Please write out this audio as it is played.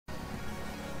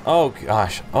Oh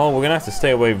gosh. Oh, we're gonna have to stay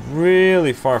away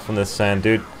really far from this sand,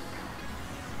 dude.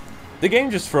 The game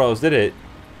just froze, did it?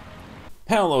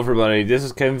 Hello everybody, this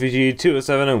is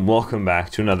KevinVG207 and welcome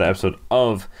back to another episode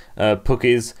of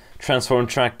Pucci's Transform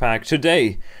Track Pack.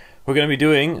 Today, we're gonna be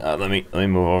doing, let me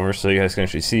move over so you guys can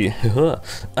actually see.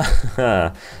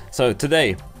 So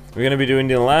today, we're gonna be doing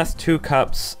the last two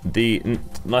cups, the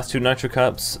last two Nitro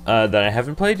Cups that I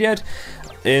haven't played yet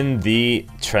in the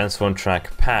Transform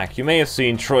Track Pack. You may have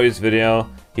seen Troy's video.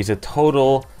 He's a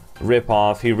total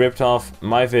rip-off. He ripped off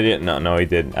my video. No, he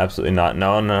didn't. Absolutely not.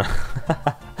 No.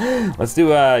 Let's do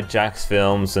Jack's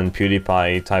Films and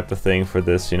PewDiePie type of thing for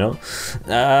this, you know?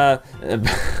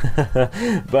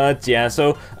 But yeah,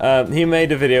 so he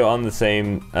made a video on the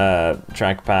same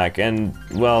track pack, and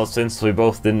well, since we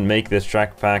both didn't make this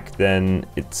track pack, then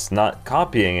it's not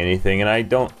copying anything, and I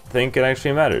don't think it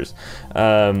actually matters.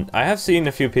 I have seen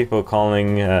a few people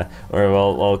calling,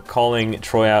 calling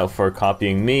Troy out for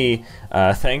copying me.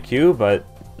 Thank you, but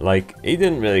like, he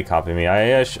didn't really copy me.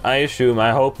 I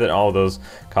hope that all those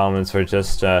comments were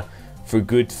just for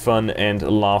good fun and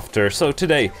laughter. So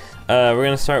today, we're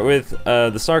gonna start with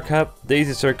the Star Cup,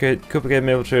 Daisy Circuit, Koopa Kid,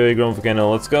 Maple Tree, Grown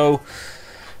Volcano. Let's go.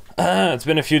 It's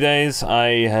been a few days.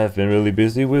 I have been really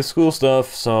busy with school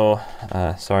stuff, so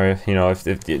sorry if, you know, if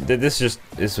this is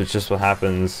just what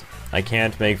happens. I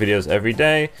can't make videos every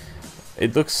day.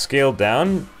 It looks scaled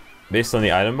down based on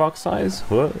the item box size.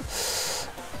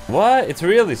 What? It's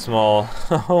really small.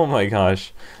 Oh my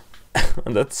gosh.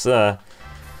 That's something.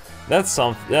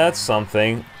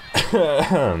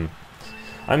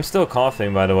 I'm still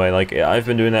coughing, by the way. Like, I've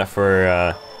been doing that for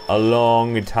a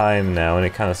long time now, and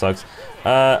it kind of sucks.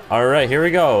 Alright, here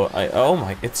we go. Oh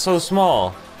my, it's so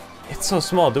small. It's so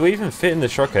small. Do we even fit in the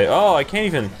shortcut? Oh, I can't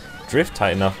even drift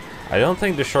tight enough. I don't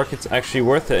think the shortcut's actually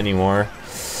worth it anymore.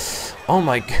 Oh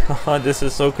my god, this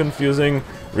is so confusing.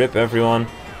 Rip everyone.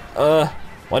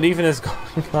 What even is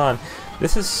going on?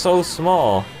 This is so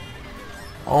small.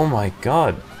 Oh my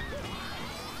god.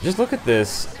 Just look at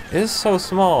this. It is so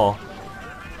small.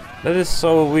 That is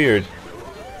so weird.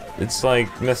 It's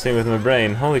like messing with my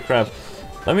brain. Holy crap.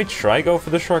 Let me try go for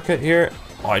the shortcut here.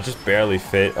 Oh, I just barely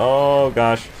fit. Oh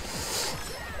gosh.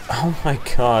 Oh my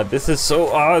god. This is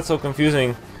so, it's so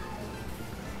confusing.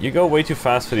 You go way too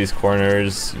fast for these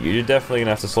corners. You're definitely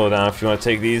gonna have to slow down if you want to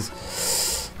take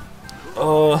these.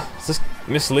 Oh, it's just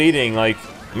misleading. Like,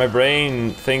 my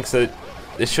brain thinks that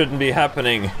this shouldn't be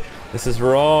happening. This is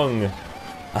wrong.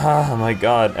 Oh my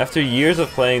god. After years of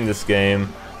playing this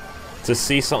game, to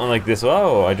see something like this,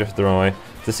 oh, I drifted the wrong way.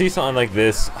 To see something like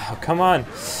this, oh, come on.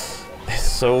 It's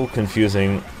so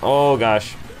confusing. Oh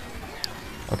gosh.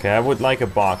 Okay, I would like a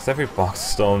box. Every box is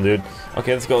stolen, dude.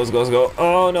 Okay, let's go.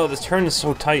 Oh no, this turn is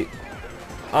so tight.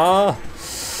 Oh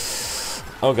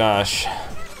gosh.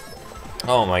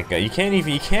 Oh my god, you can't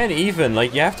even,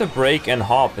 like, you have to brake and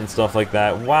hop and stuff like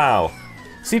that. Wow.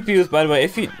 CPUs, by the way,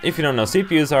 if you don't know,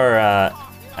 CPUs are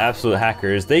absolute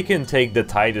hackers. They can take the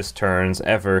tightest turns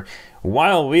ever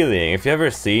while wheeling. If you've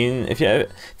ever seen a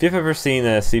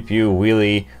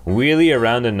CPU wheelie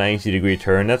around a 90-degree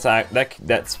turn,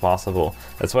 that's possible.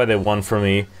 That's why they won for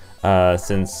me.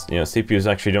 Since, you know, CPUs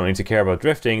actually don't need to care about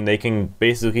drifting, they can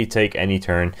basically take any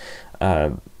turn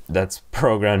that's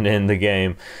programmed in the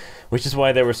game. Which is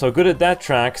why they were so good at that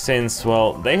track, since,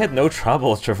 well, they had no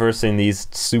trouble traversing these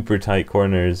super tight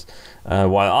corners.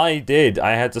 While I did,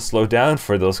 I had to slow down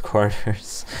for those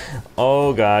corners.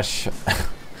 Oh gosh.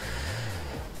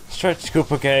 Stretch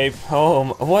Koopa Cape.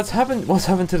 Oh, what's happened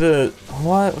to the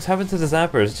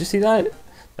zappers? Did you see that?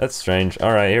 That's strange.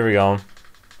 Alright, here we go.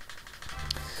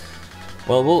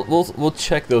 Well, we'll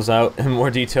check those out in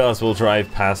more detail as we'll drive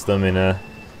past them in a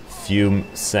few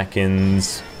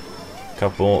seconds.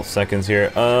 Couple seconds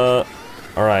here.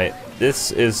 Alright.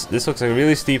 This looks like a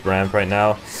really steep ramp right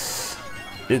now.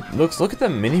 Look at the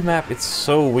mini-map, it's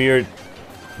so weird.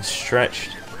 It's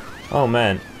stretched. Oh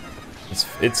man.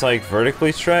 It's like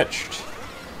vertically stretched.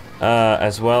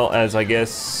 As well as, I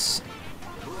guess,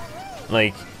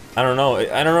 like, I don't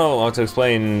know how to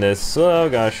explain this. Oh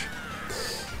gosh.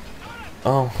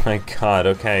 Oh my god,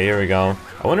 okay, here we go.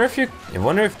 I wonder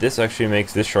if this actually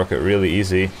makes this shortcut really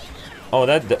easy. Oh,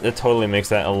 that totally makes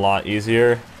that a lot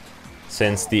easier,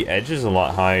 since the edge is a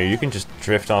lot higher. You can just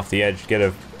drift off the edge, get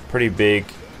a pretty big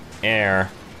air.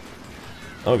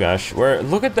 Oh gosh,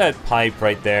 look at that pipe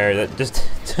right there. That just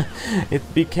it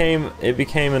became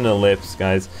an ellipse,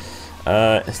 guys,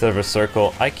 instead of a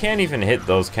circle. I can't even hit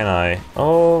those, can I?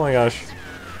 Oh my gosh.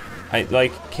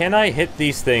 Can I hit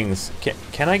these things?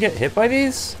 Can I get hit by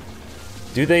these?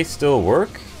 Do they still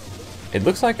work? It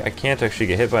looks like I can't actually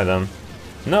get hit by them.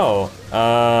 No,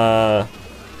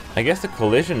 I guess the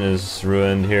collision is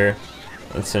ruined here.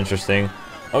 That's interesting.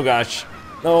 Oh gosh.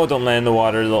 No, don't land in the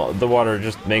water. The water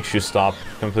just makes you stop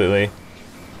completely.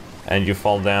 And you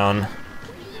fall down.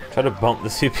 Try to bump the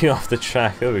CPU off the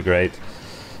track. That would be great.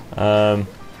 Yeah,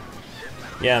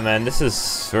 man, this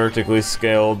is vertically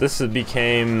scaled. This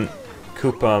became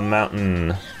Koopa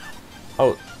Mountain.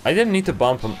 Oh, I didn't need to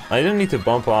bump him. I didn't need to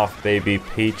bump off baby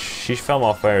Peach. She fell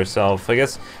off by herself. I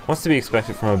guess what's to be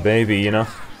expected from a baby, you know?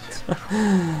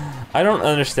 I don't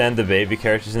understand the baby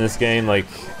characters in this game. Like,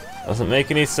 doesn't make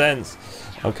any sense.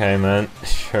 Okay, man.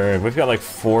 Sure. We've got like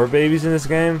 4 babies in this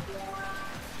game.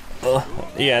 Ugh.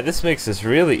 Yeah, this makes this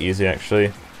really easy,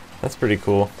 actually. That's pretty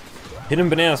cool. Hidden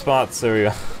banana spots. There we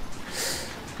go.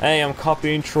 Hey, I'm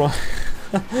copying Troy.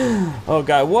 Oh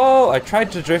god, whoa! I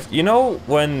tried to drift. You know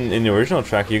when in the original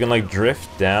track you can like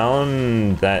drift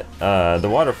down that the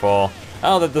waterfall?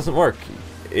 Oh, that doesn't work.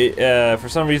 It for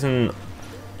some reason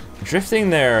drifting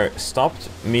there stopped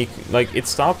me. Like it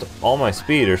stopped all my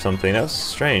speed or something. That was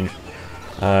strange.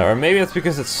 Or maybe that's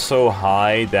because it's so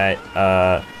high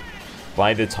that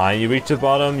by the time you reach the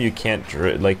bottom you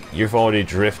can't like you've already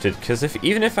drifted. Because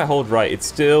even if I hold right, it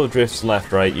still drifts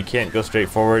left, right. You can't go straight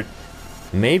forward.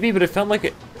 Maybe, but it felt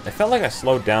like I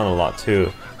slowed down a lot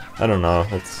too. I don't know.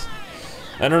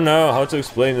 I don't know how to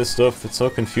explain this stuff. It's so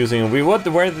confusing. And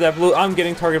where did that blue? I'm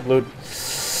getting target blued.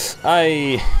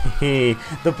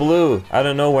 The blue out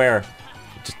of nowhere.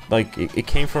 Just like it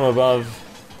came from above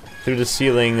through the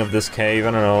ceiling of this cave.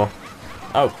 I don't know.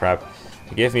 Oh crap!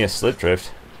 It gave me a slip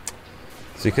drift.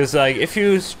 It's because like if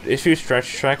you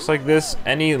stretch tracks like this,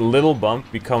 any little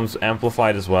bump becomes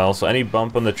amplified as well. So any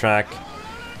bump on the track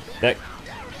that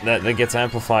gets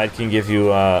amplified can give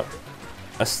you a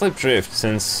slip drift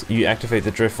since you activate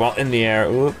the drift while in the air.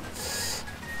 Oop.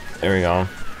 There we go.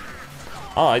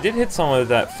 Oh, I did hit someone with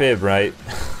that fib, right?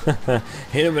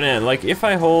 Hit a banana. Like if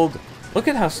I hold, look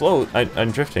at how slow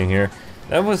I'm drifting here.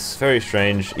 That was very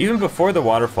strange. Even before the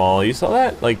waterfall, you saw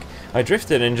that? Like I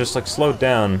drifted and just like slowed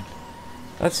down.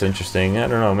 That's interesting. I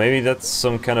don't know. Maybe that's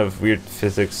some kind of weird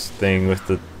physics thing with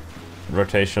the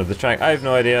rotation of the track. I have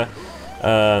no idea.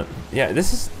 Yeah,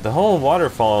 this is the whole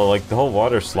waterfall, like the whole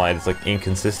water slide is like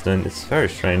inconsistent. It's very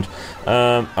strange.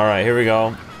 Alright, here we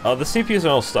go. Oh, the CPUs are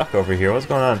all stuck over here. What's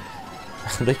going on?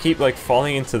 They keep like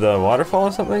falling into the waterfall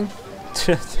or something?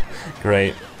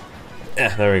 Great.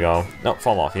 Yeah, there we go. No,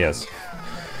 fall off, yes.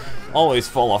 Always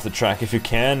fall off the track if you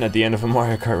can at the end of a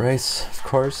Mario Kart race, of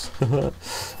course.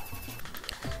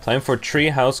 Time for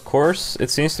Treehouse Course. It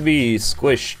seems to be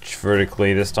squished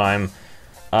vertically this time.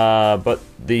 But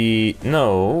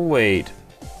no, wait.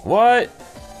 What?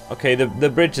 Okay, the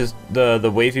bridge is,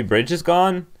 the wavy bridge is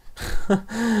gone?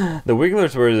 The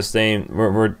wigglers were the same,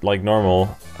 were like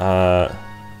normal.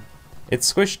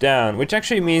 It's squished down, which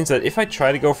actually means that if I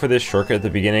try to go for this shortcut at the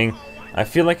beginning, I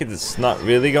feel like it's not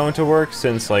really going to work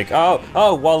since like, oh,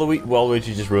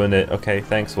 Waluigi just ruined it. Okay,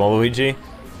 thanks, Waluigi.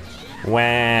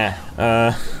 Wah.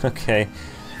 Okay.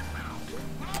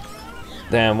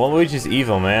 Damn, Waluigi's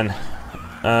evil, man.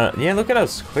 Yeah, look at how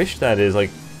squished that is,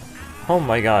 like, oh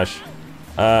my gosh.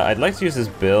 I'd like to use this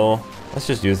bill. Let's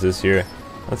just use this here.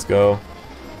 Let's go.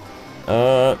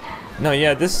 No,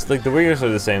 yeah, this, like, the wigglers are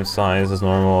the same size as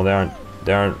normal. They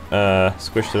aren't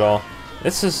squished at all.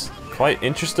 This is quite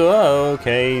interesting. Oh,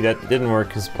 okay, that didn't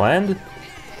work as planned.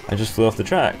 I just flew off the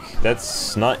track.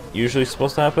 That's not usually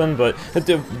supposed to happen, but...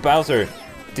 Dude, Bowser!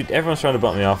 Dude, everyone's trying to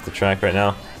bump me off the track right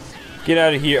now. Get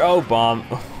out of here! Oh, bomb!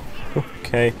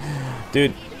 Okay.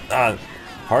 Dude,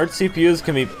 hard CPUs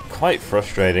can be quite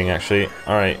frustrating, actually.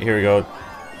 Alright, here we go.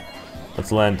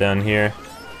 Let's land down here.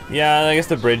 Yeah, I guess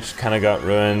the bridge kind of got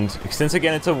ruined. Since,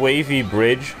 again, it's a wavy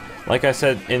bridge. Like I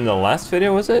said in the last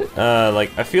video, was it?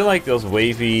 Like, I feel like those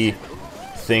wavy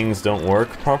things don't work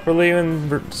properly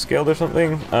when scaled or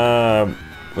something.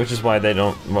 Which is why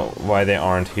they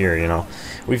aren't here, you know.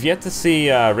 We've yet to see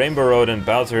Rainbow Road and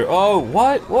Bowser. Oh,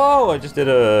 what? Whoa! I just did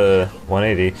a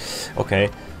 180. Okay.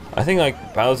 I think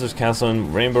like Bowser's Castle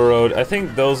and Rainbow Road. I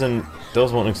think those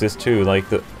won't exist too. Like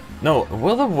no,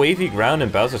 will the wavy ground in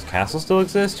Bowser's Castle still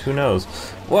exist? Who knows?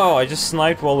 Whoa! I just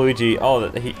sniped Waluigi. Oh,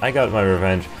 I got my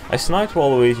revenge. I sniped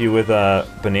Waluigi with a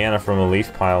banana from a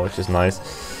leaf pile, which is nice.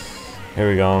 Here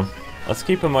we go. Let's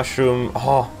keep a mushroom.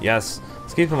 Oh yes.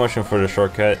 Let's keep a mushroom for the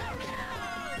shortcut.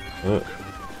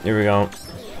 Here we go.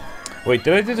 Wait,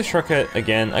 did I do the shortcut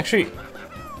again? Actually,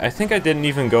 I think I didn't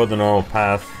even go the normal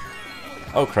path.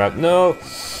 Oh crap, no!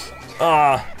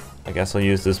 Ah! I guess I'll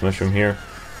use this mushroom here.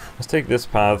 Let's take this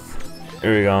path.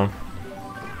 Here we go.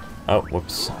 Oh,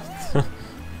 whoops.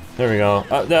 There we go.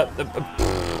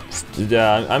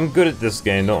 Yeah, I'm good at this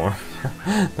game, don't worry.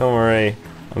 Don't worry.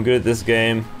 I'm good at this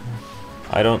game.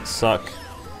 I don't suck.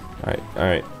 Alright,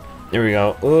 alright. Here we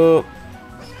go. Oh.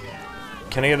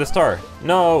 Can I get a star?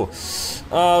 No!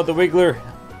 Oh, the Wiggler.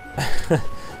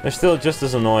 They're still just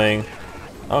as annoying.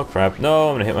 Oh crap. No,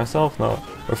 I'm gonna hit myself. No.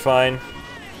 We're fine.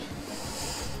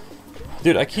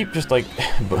 Dude, I keep just like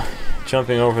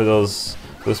jumping over those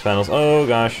panels. Oh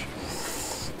gosh.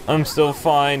 I'm still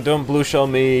fine. Don't blue shell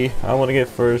me. I want to get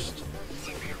first.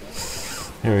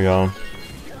 Here we go.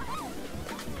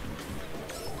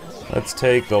 Let's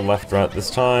take the left route this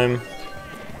time.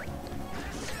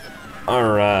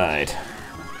 Alright.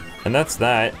 And that's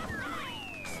that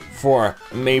for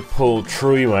Maple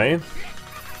Treeway.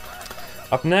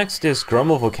 Up next is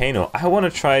Grumble Volcano. I want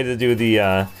to try to do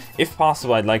the, if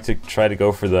possible, I'd like to try to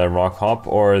go for the Rock Hop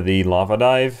or the Lava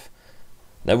Dive.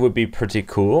 That would be pretty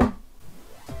cool.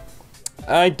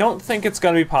 I don't think it's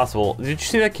gonna be possible. Did you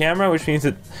see that camera? Which means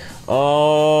that,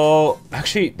 oh,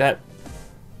 actually, that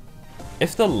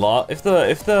if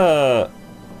the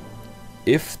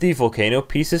volcano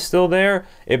piece is still there,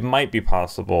 it might be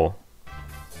possible.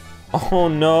 Oh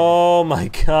no, my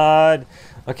god.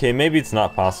 Okay, maybe it's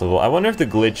not possible. I wonder if the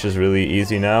glitch is really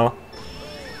easy now.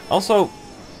 Also,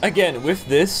 again, with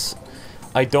this,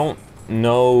 I don't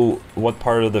know what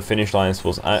part of the finish line is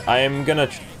supposed to. I am gonna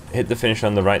hit the finish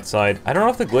on the right side. I don't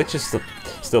know if the glitch is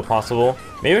still possible.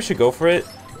 Maybe I should go for it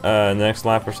the next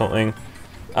lap or something.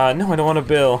 No, I don't want to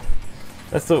bill.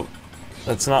 That's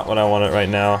not what I want right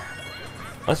now.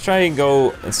 Let's try and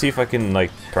go and see if I can,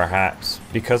 like, perhaps,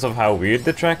 because of how weird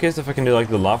the track is, if I can do, like,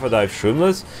 the Lava Dive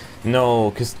shroomless. No,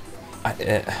 because,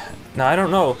 no, I don't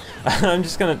know. I'm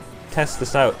just gonna test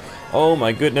this out. Oh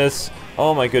my goodness.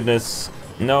 Oh my goodness.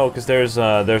 No, because there's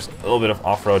a little bit of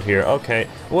off-road here. Okay.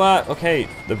 What? Okay.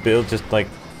 The build just, like,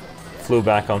 flew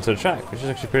back onto the track, which is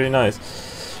actually pretty nice.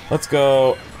 Let's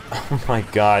go. Oh my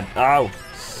god. Ow.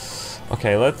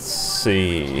 Okay, let's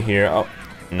see here. Oh.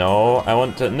 No, I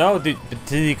want to. No,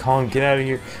 Diddy Kong, get out of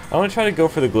here. I want to try to go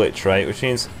for the glitch, right? Which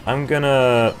means I'm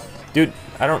gonna. Dude,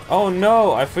 I don't. Oh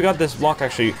no, I forgot this block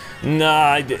actually. Nah,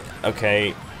 I did.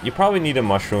 Okay, you probably need a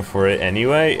mushroom for it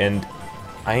anyway, and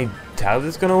I doubt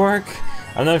it's gonna work.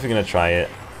 I'm not even gonna try it.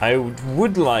 I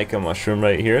would like a mushroom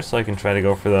right here, so I can try to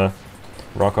go for the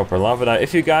rock up or lava dive.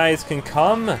 If you guys can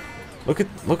come, look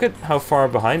at how far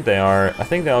behind they are. I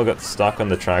think they all got stuck on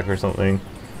the track or something.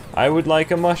 I would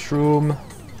like a mushroom.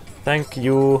 Thank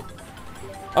you.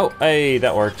 Oh, hey,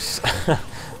 that works.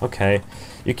 Okay,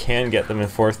 you can get them in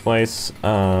 4th place.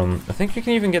 I think you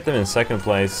can even get them in 2nd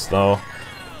place, though.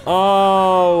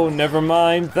 Oh, never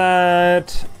mind that.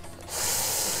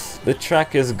 The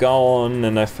track is gone,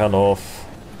 and I fell off.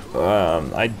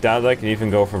 I doubt I can even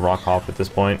go for Rock Hop at this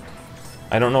point.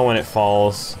 I don't know when it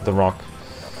falls, the rock.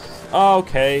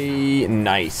 Okay,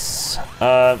 nice.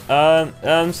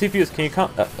 CPUs, can you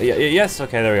come? Yes,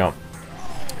 okay, there we go.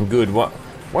 Good. What?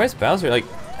 Why is Bowser like?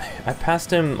 I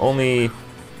passed him only.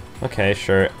 Okay,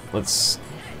 sure. Let's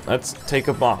take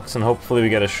a box and hopefully we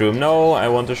get a shroom. No, I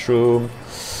want a shroom.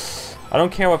 I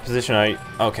don't care what position I.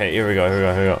 Okay, here we go. Here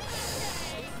we go.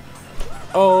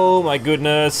 Oh my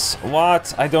goodness!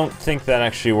 What? I don't think that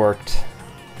actually worked.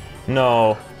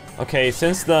 No. Okay,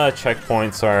 since the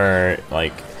checkpoints are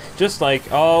like just like.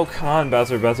 Oh come on,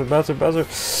 Bowser!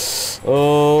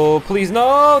 Oh please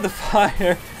no! The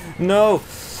fire! No!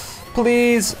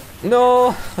 Please!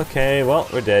 No! Okay, well,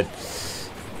 we're dead.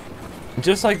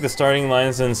 Just like the starting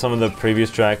lines in some of the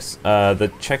previous tracks, the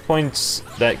checkpoints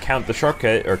that count the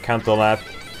shortcut, or count the lap,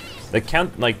 that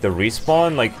count, like, the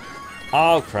respawn, like...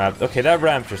 Oh, crap. Okay, that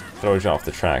ramp just throws you off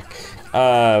the track.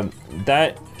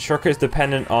 That shortcut is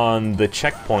dependent on the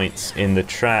checkpoints in the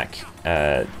track.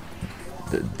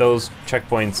 Those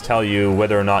checkpoints tell you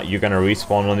whether or not you're gonna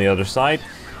respawn on the other side.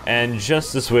 And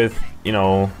just as with, you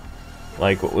know...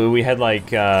 Like, we had, like,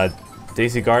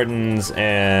 Daisy Gardens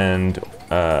and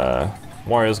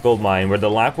Wario's Gold Mine, where the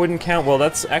lap wouldn't count. Well,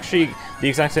 that's actually the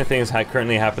exact same thing is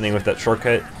currently happening with that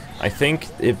shortcut. I think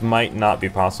it might not be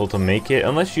possible to make it,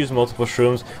 unless you use multiple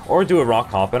shrooms, or do a rock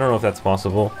hop. I don't know if that's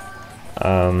possible.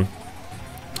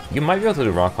 You might be able to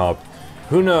do rock hop.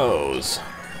 Who knows?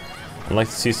 I'd like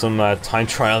to see some time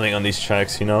trialing on these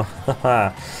tracks, you know?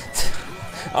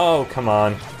 Oh, come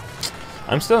on.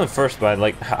 I'm still in first, but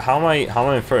like, how am I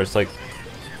in first? Like,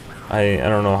 I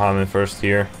don't know how I'm in first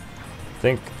here. I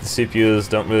think the CPUs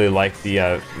don't really like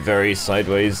the very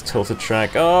sideways tilted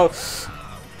track. Oh,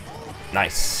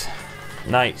 nice,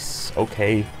 nice.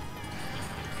 Okay,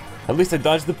 at least I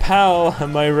dodged the POW.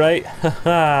 Am I right?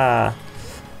 Haha.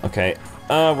 Okay.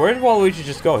 Where did Waluigi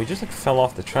just go? He just like fell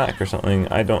off the track or something.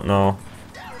 I don't know. All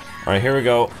right, here we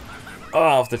go. Oh,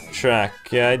 off the track.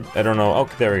 Yeah, I don't know.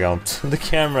 Okay, there we go. The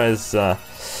camera is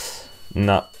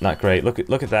Not great. Look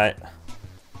at that.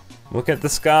 Look at the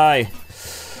sky.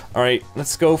 All right,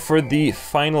 let's go for the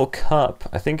final cup.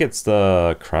 I think it's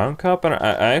the crown cup.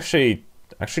 I actually,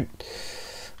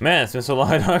 man, it's been so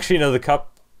long. I don't actually know the cup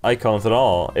icons at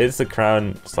all. It's the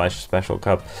crown / special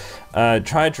cup.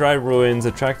 Try Dry Ruins,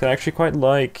 a track that I actually quite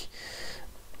like.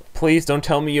 Please don't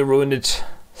tell me you ruined it.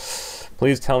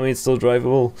 Please tell me it's still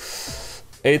drivable.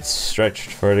 It's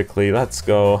stretched vertically. Let's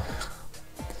go.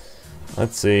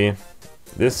 Let's see.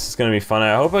 This is gonna be fun.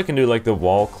 I hope I can do like the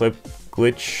wall clip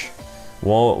glitch.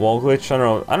 Wall glitch. I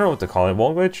don't know what to call it.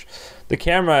 Wall glitch. The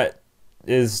camera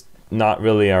is not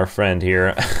really our friend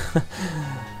here.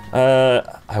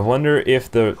 I wonder if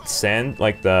the sand,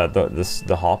 like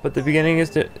the hop at the beginning, is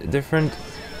different.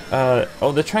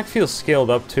 Oh, the track feels scaled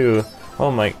up too. Oh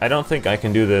my! I don't think I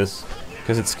can do this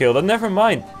because it's scaled up. Never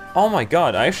mind. Oh my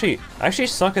god! I actually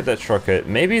suck at that shortcut.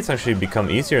 Maybe it's actually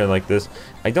become easier like this.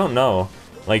 I don't know.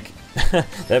 Like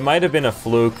that might have been a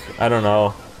fluke. I don't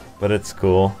know, but it's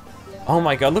cool. Oh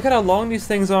my god! Look at how long these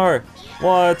things are.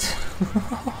 What?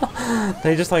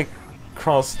 They just like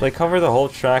cross. They cover the whole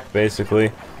track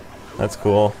basically. That's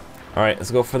cool. Alright,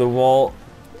 let's go for the wall.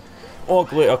 Oh,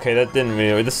 okay, that didn't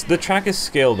really... The track is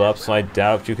scaled up, so I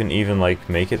doubt you can even, like,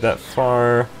 make it that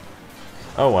far.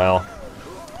 Oh, well.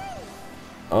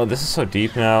 Oh, this is so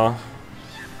deep now.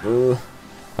 Ugh.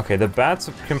 Okay, the bats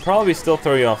can probably still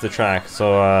throw you off the track,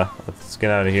 so, let's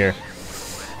get out of here.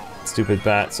 Stupid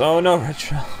bats. Oh, no, red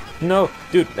shell. No,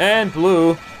 dude, and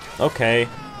blue. Okay,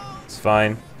 it's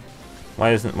fine.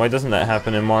 Why doesn't that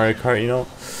happen in Mario Kart, you know?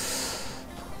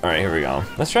 Alright, here we go.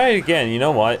 Let's try it again. You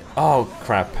know what? Oh,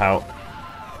 crap, pout.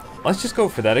 Let's just go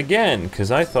for that again,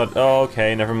 because I thought, oh,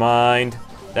 okay, never mind.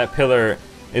 That pillar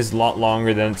is a lot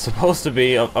longer than it's supposed to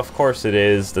be. Of course it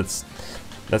is.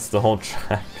 That's the whole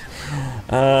track.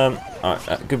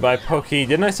 Goodbye, Pokey.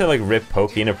 Didn't I say, like, rip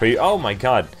Pokey in a preview? Oh, my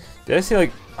God. Did I say,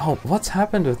 like... Oh, what's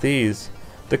happened with these?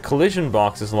 The collision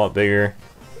box is a lot bigger.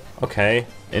 Okay,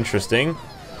 interesting.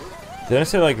 Did I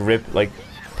say, like, rip, like...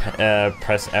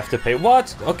 press F to pay.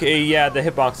 What? Okay, yeah, the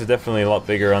hitbox is definitely a lot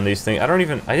bigger on these things. I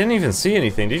didn't even see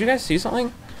anything. Did you guys see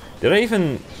something? Did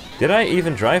I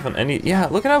even drive on any? Yeah,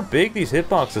 look at how big these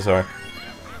hitboxes are.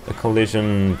 The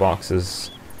collision boxes.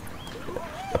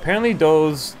 Apparently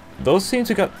those seem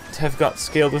to have got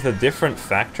scaled with a different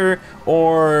factor,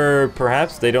 or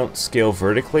perhaps they don't scale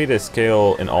vertically, they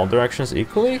scale in all directions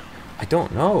equally? I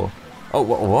don't know. Oh,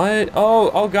 what?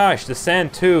 Oh gosh, the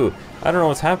sand too. I don't know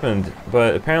what's happened,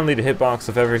 but apparently the hitbox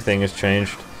of everything has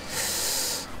changed.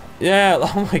 Yeah,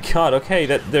 oh my god, okay,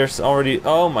 there's already...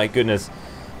 Oh my goodness.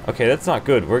 Okay, that's not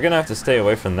good. We're gonna have to stay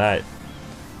away from that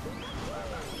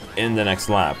in the next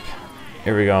lap.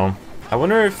 Here we go. I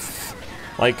wonder if...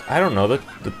 Like, I don't know,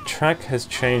 the track has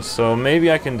changed, so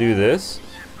maybe I can do this.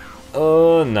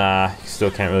 Oh, nah,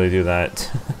 still can't really do that.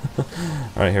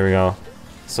 Alright, here we go.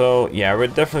 So, yeah, we're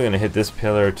definitely gonna hit this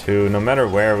pillar too, no matter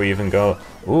where we even go.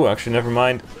 Ooh, actually, never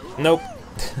mind. Nope.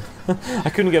 I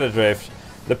couldn't get a drift.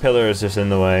 The pillar is just in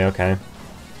the way, okay.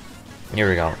 Here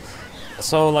we go.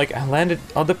 So, like, I landed...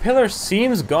 Oh, the pillar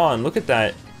seems gone. Look at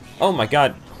that. Oh my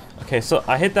god. Okay, so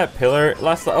I hit that pillar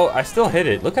last... Oh, I still hit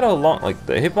it. Look at how long... Like,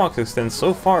 the hitbox extends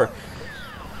so far.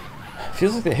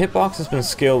 Feels like the hitbox has been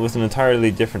scaled with an entirely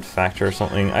different factor or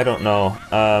something. I don't know.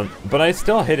 But I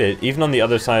still hit it, even on the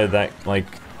other side of that, like,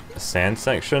 sand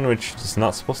section, which is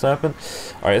not supposed to happen.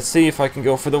 Alright, let's see if I can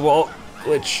go for the wall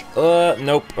glitch.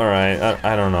 Nope. Alright,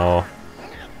 I don't know.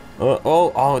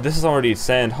 Oh, this is already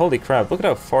sand. Holy crap, look at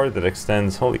how far that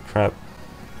extends. Holy crap.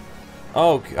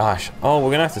 Oh, gosh. Oh,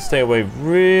 we're gonna have to stay away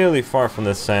really far from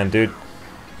this sand, dude.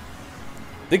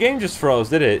 The game just froze,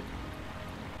 did it?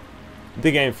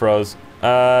 The game froze.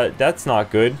 That's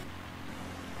not good.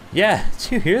 Yeah,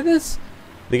 did you hear this?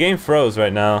 The game froze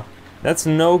right now. That's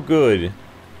no good.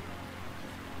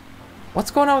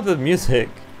 What's going on with the music?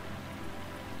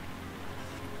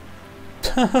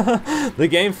 The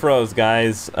game froze,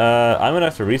 guys. I'm gonna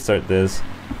have to restart this.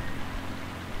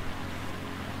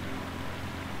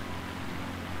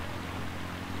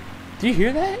 Do you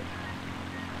hear that?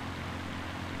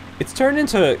 It's turned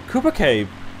into Koopa Cape.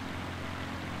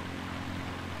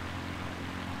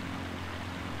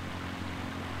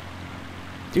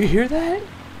 Do you hear that?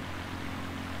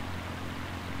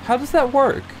 How does that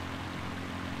work?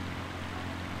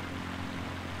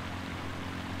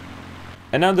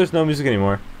 And now there's no music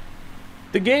anymore.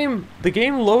 The game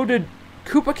loaded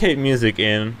Koopa Cape music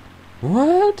in.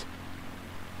 What?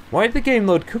 Why did the game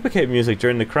load Koopa Cape music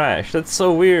during the crash? That's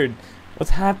so weird.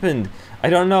 What's happened? I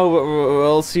don't know, but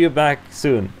we'll see you back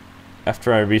soon.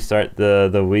 After I restart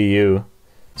the Wii U.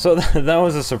 So that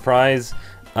was a surprise.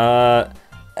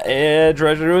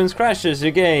 Treasure Ruins crashes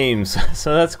your games,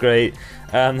 so that's great.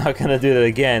 I'm not gonna do that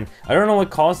again. I don't know what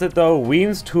caused it though.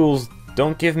 Weem's tools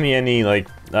don't give me any, like,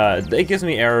 it gives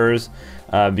me errors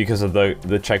because of the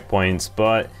checkpoints,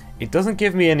 but it doesn't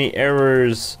give me any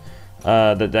errors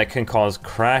that can cause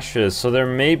crashes, so there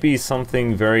may be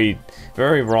something very,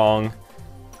 very wrong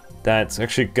that's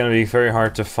actually gonna be very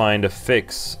hard to find a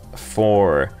fix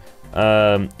for.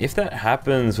 If that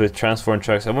happens with transform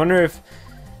tracks, I wonder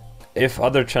if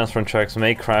other transform tracks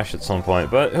may crash at some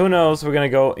point, but who knows. We're gonna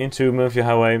go into Move Your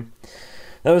Highway.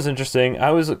 That was interesting.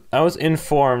 I was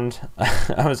informed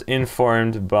I was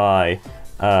informed by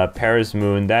Paris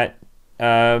Moon that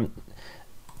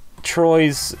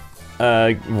Troy's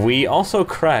Wii also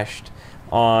crashed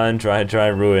on Dry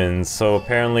Ruins, so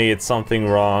apparently it's something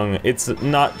wrong. It's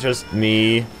not just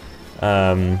me,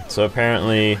 so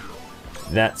apparently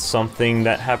that's something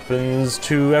that happens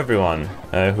to everyone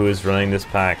who is running this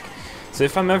pack. So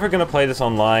if I'm ever gonna play this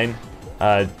online,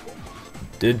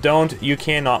 you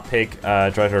cannot pick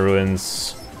Dry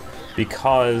Ruins,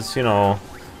 because, you know,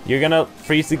 you're gonna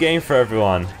freeze the game for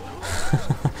everyone.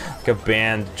 Like a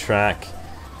banned track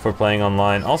for playing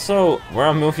online. Also, we're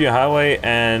on Move Your Highway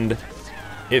and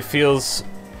it feels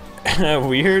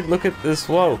weird. Look at this.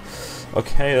 Whoa.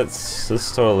 Okay,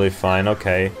 that's totally fine.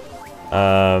 Okay.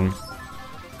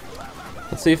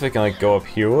 Let's see if I can, like, go up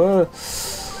here.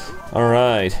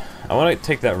 Alright. I want to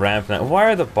take that ramp now. Why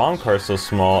are the bomb cars so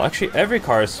small? Actually, every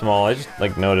car is small. I just,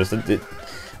 like, noticed it.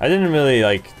 I didn't really,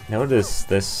 like, notice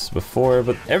this before,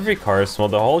 but every car is small.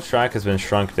 The whole track has been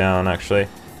shrunk down, actually.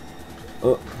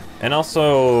 And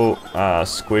also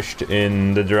squished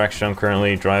in the direction I'm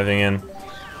currently driving in.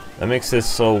 That makes this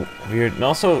so weird. And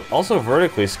also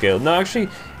vertically scaled. No, actually,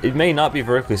 it may not be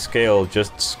vertically scaled,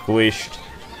 just squished.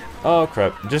 Oh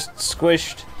crap, just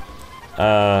squished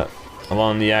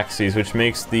along the axes, which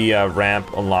makes the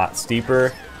ramp a lot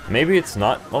steeper. Maybe it's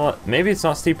not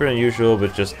steeper than usual,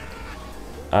 but just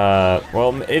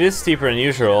well, it is steeper than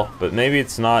usual, but maybe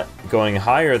it's not going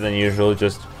higher than usual,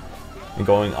 just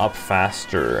going up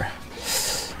faster.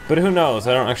 But who knows?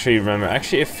 I don't actually remember.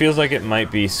 Actually, it feels like it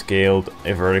might be scaled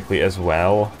vertically as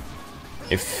well.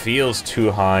 It feels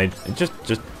too high.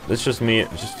 It's just me.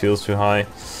 It just feels too high.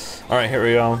 All right, here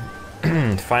we go.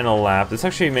 Final lap. This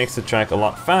actually makes the track a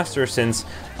lot faster since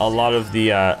a lot of the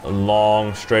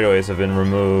long straightaways have been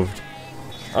removed.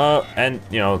 And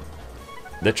you know,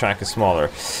 the track is smaller.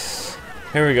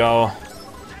 Here we go.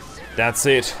 That's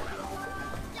it.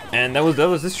 And that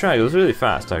was this track. It was really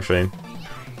fast, actually.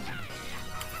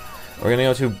 We're gonna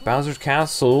go to Bowser's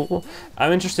Castle.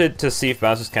 I'm interested to see if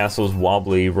Bowser's Castle's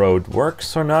wobbly road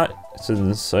works or not,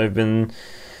 since I've been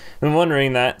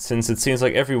wondering that, since it seems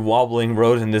like every wobbling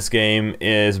road in this game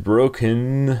is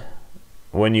broken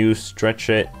when you stretch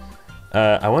it.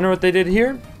 I wonder what they did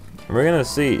here. We're gonna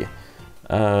see.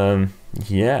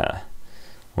 Yeah.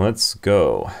 Let's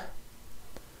go.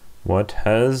 What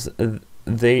has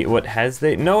they?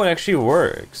 No, it actually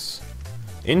works.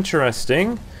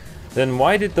 Interesting. Then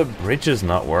why did the bridges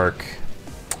not work?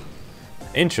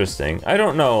 Interesting. I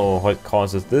don't know what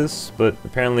causes this, but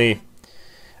apparently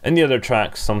in the other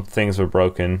tracks some things were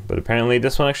broken, but apparently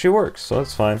this one actually works, so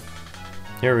that's fine.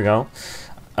 Here we go.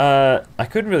 I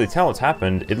couldn't really tell what's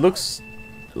happened. It looks,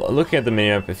 looking at the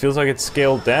mini-map, it feels like it's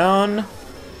scaled down,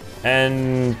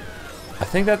 and I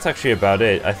think that's actually about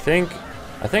it. I think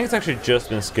it's actually just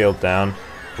been scaled down,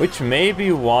 which may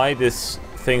be why this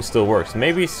thing still works.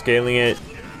 Maybe scaling it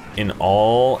in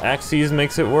all axes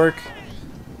makes it work.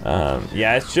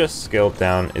 Yeah, it's just scaled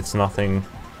down. It's nothing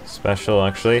special,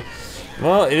 actually.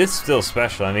 Well, it is still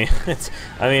special. I mean, it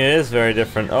is very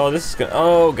different. Oh, this is gonna.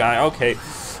 Oh, guy. Okay,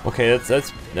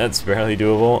 that's barely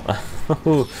doable.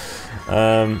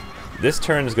 This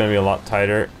turn is gonna be a lot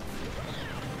tighter.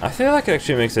 I feel like it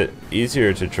actually makes it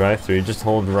easier to drive through. Just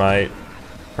hold right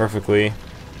perfectly.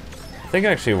 I think it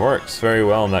actually works very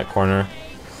well in that corner.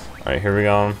 All right, here we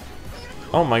go.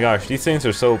 Oh my gosh, these things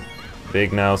are so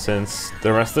big now since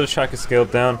the rest of the track is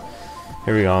scaled down.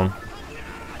 Here we go.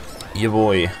 Yeah,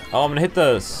 boy. Oh, I'm gonna hit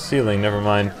the ceiling. Never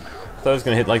mind. I thought I was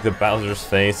gonna hit like the Bowser's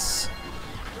face.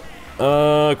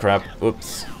 Crap.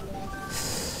 Whoops.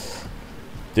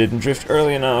 Didn't drift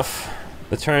early enough.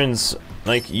 The turns,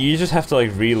 like, you just have to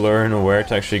like relearn where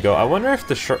to actually go. I wonder if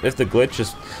the glitch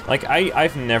is like I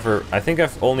think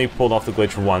I've only pulled off the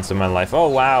glitch once in my life. Oh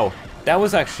wow. That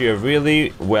was actually a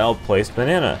really well-placed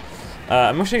banana.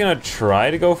 I'm actually gonna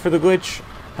try to go for the glitch.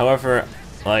 However,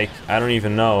 like, I don't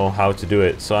even know how to do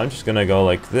it. So I'm just gonna go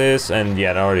like this, and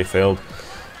yeah, it already failed.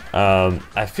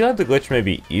 I feel like the glitch may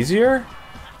be easier.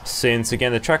 since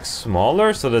again the track's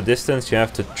smaller, so the distance you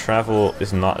have to travel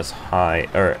is not as high,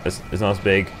 or is not as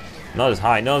big. Not as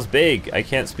high, not as big. I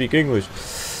can't speak English.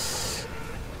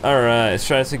 Alright, let's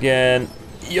try this again.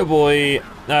 Yeah, boy.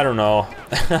 I don't know.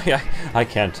 I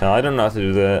can't tell. I don't know how to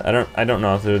do that. I don't know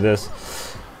how to do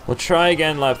this. We'll try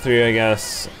again lap 3, I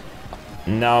guess.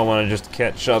 Now I want to just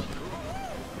catch up.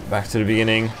 Back to the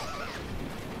beginning.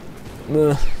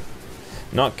 Ugh.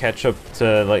 Not catch up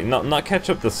to, like, not catch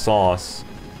up the sauce.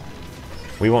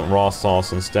 We want raw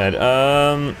sauce instead.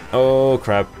 Oh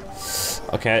crap.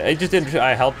 Okay, I just didn't.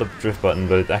 I held the drift button,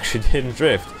 but it actually didn't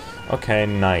drift. Okay,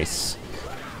 nice.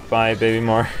 Bye, baby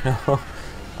Mario.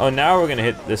 Oh, now we're gonna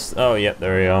hit this. Oh, yep,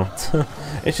 there we go.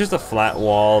 It's just a flat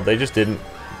wall. They just didn't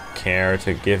care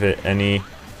to give it any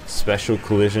special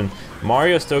collision.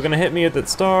 Mario's still gonna hit me at that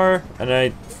star, and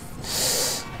I.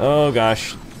 Oh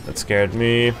gosh, that scared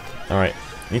me. All right,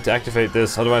 need to activate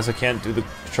this, otherwise I can't do the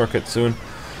shortcut soon.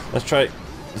 Let's try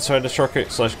the shortcut /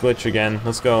 glitch again.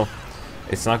 Let's go.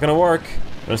 It's not gonna work,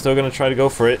 but I'm still gonna try to go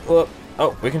for it.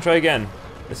 Oh, we can try again.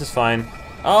 This is fine.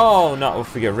 Oh, not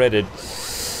if we get redded.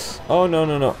 Oh, no.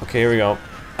 Okay, here we go.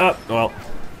 Oh,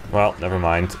 well, never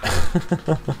mind.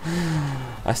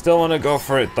 I still want to go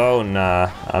for it, though.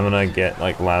 Nah, I'm gonna get,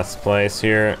 like, last place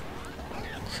here.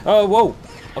 Oh, whoa.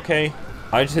 Okay.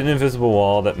 I just hit an invisible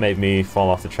wall that made me fall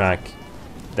off the track.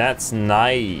 That's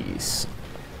nice.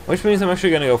 Which means I'm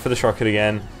actually gonna go for the shortcut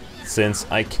again, since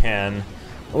I can.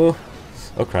 Oh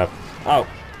crap. Oh.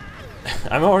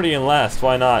 I'm already in last.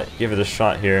 Why not give it a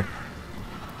shot here?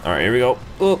 Alright, here we go.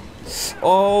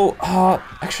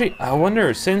 Actually, I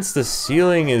wonder, since the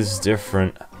ceiling is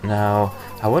different now,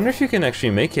 I wonder if you can actually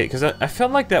make it, because I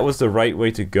felt like that was the right way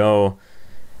to go.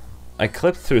 I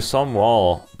clipped through some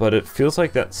wall, but it feels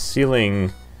like that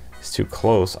ceiling is too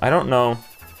close. I don't know.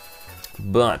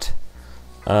 But,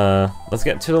 let's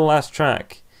get to the last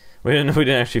track. We didn't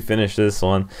actually finish this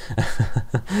one.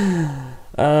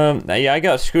 Yeah, I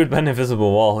got screwed by an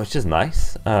invisible wall, which is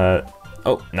nice.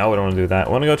 Oh, no, I don't want to do that.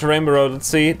 I want to go to Rainbow Road. Let's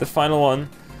see, the final one.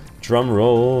 Drum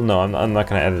roll. No, I'm not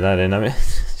going to edit that in. I mean,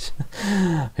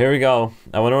 here we go.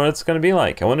 I wonder what it's going to be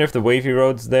like. I wonder if the wavy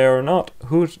road's there or not.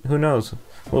 Who knows?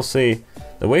 We'll see.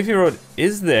 The wavy road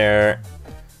is there,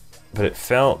 but it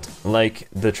felt like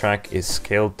the track is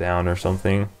scaled down or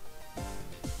something.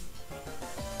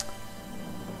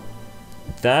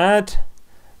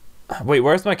 Wait,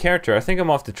 where's my character? I think I'm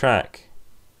off the track.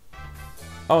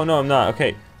 Oh, no, I'm not.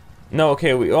 Okay. No,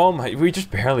 okay, we just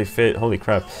barely fit. Holy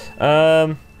crap.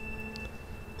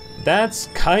 That's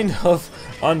kind of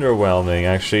underwhelming,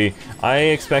 actually. I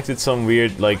expected some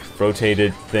weird, like,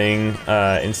 rotated thing.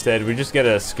 Instead, we just get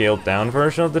a scaled down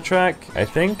version of the track, I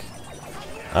think.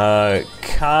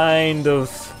 Kind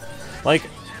of, like,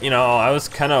 you know, I was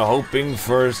kind of hoping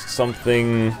for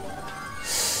something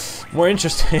more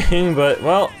interesting, but,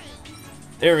 well,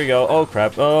 there we go. Oh,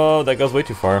 crap. Oh, that goes way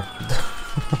too far.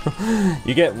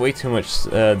 You get way too much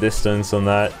distance on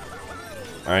that.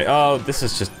 Alright, oh, this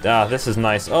is just, this is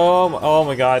nice. Oh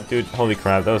my god, dude, holy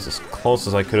crap, that was as close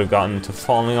as I could have gotten to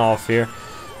falling off here.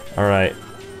 Alright.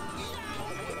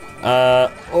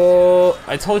 Oh,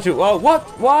 I told you, oh,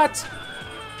 what?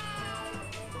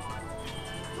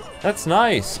 That's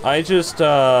nice. I just,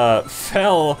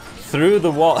 fell through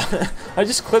the wall. I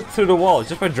just clipped through the wall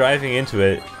just by driving into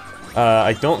it.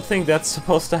 I don't think that's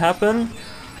supposed to happen.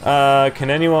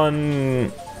 Can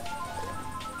anyone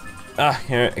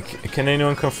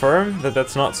confirm that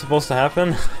that's not supposed to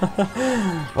happen?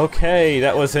 Okay,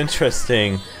 that was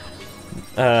interesting.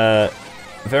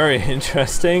 Very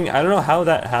interesting. I don't know how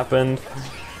that happened.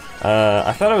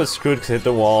 I thought I was screwed because I hit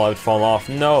the wall, I would fall off.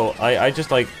 No, I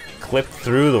just like clipped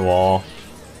through the wall.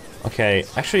 Okay,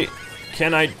 actually,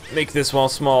 can I make this wall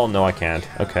small? No, I can't.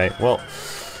 Okay, well,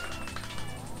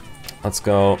 let's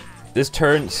go. This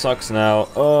turn sucks now.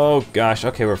 Oh gosh,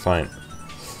 okay, we're fine.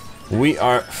 We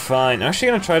are fine. I'm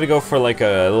actually gonna try to go for like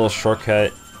a little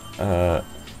shortcut that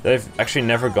I've actually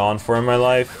never gone for in my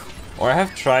life. Or I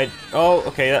have tried. Oh,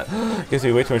 okay, that gives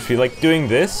me way too much speed. Like doing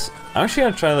this, I'm actually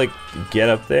gonna try to like get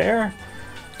up there.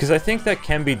 Because I think that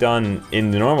can be done in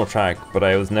the normal track, but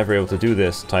I was never able to do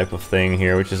this type of thing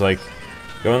here, which is like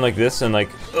going like this and like,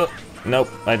 nope,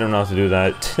 I don't know how to do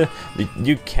that.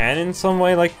 You can in some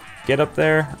way like get up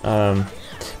there, but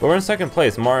we're in second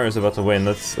place. Mario's about to win.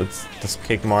 Let's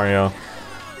kick Mario.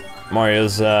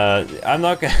 Mario's I'm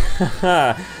not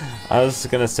gonna I was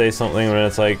gonna say something when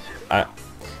it's like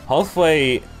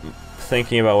halfway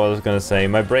thinking about what I was gonna say,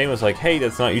 my brain was like, hey,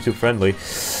 that's not YouTube friendly.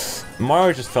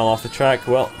 Mario just fell off the track.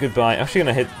 Well, goodbye. I'm actually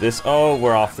gonna hit this. Oh,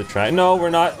 we're off the track. No,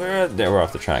 we're not. We're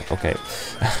off the track. Okay.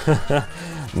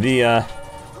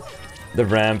 the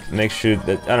ramp, make sure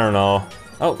that, I don't know.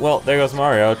 Oh, well, there goes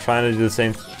Mario, trying to do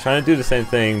the same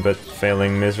thing, but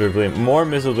failing miserably, more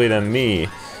miserably than me.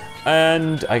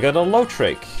 And I got a low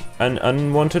trick, an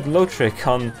unwanted low trick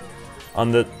on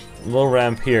the low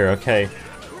ramp here. Okay,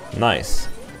 nice.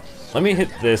 Let me hit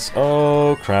this.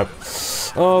 Oh crap.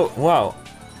 Oh wow.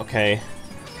 Okay.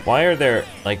 Why are there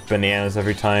like bananas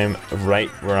every time right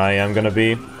where I am gonna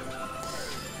be?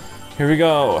 Here we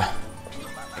go.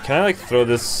 Can I like throw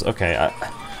this? Okay,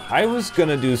 I was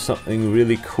gonna do something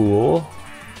really cool,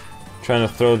 trying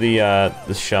to throw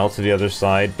the shell to the other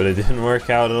side, but it didn't work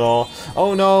out at all.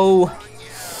 Oh no!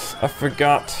 I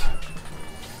forgot.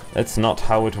 That's not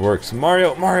how it works.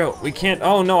 Mario, we can't.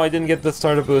 Oh no, I didn't get the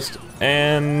starter boost,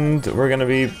 and we're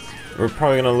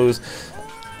probably gonna lose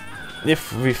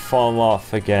if we fall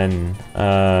off again.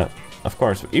 Of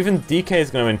course, even DK is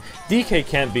gonna win. DK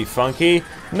can't beat Funky.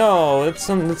 No, it's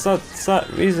not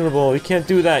reasonable. You can't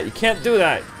do that. You can't do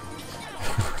that.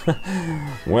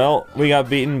 Well, we got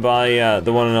beaten by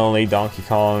the one and only Donkey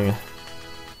Kong.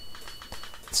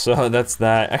 So that's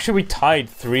that. Actually, we tied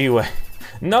 3-way.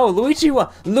 No, Luigi won.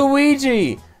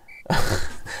 Luigi!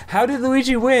 How did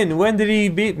Luigi win? When did he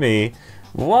beat me?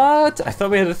 What? I thought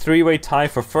we had a 3-way tie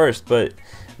for first, but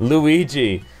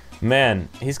Luigi, man,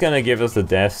 he's gonna give us the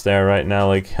death stare right now.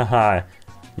 Like, haha,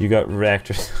 you got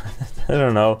wrecked. I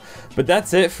don't know. But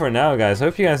that's it for now, guys.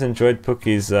 Hope you guys enjoyed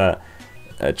Pucci's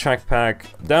track pack.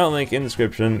 Down link in the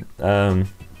description.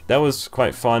 That was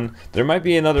quite fun. There might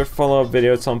be another follow-up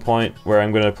video at some point where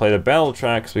I'm going to play the battle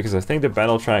tracks, because I think the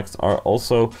battle tracks are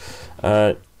also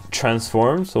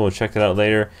transformed, so we'll check that out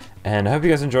later. And I hope you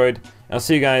guys enjoyed. I'll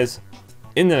see you guys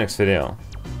in the next video.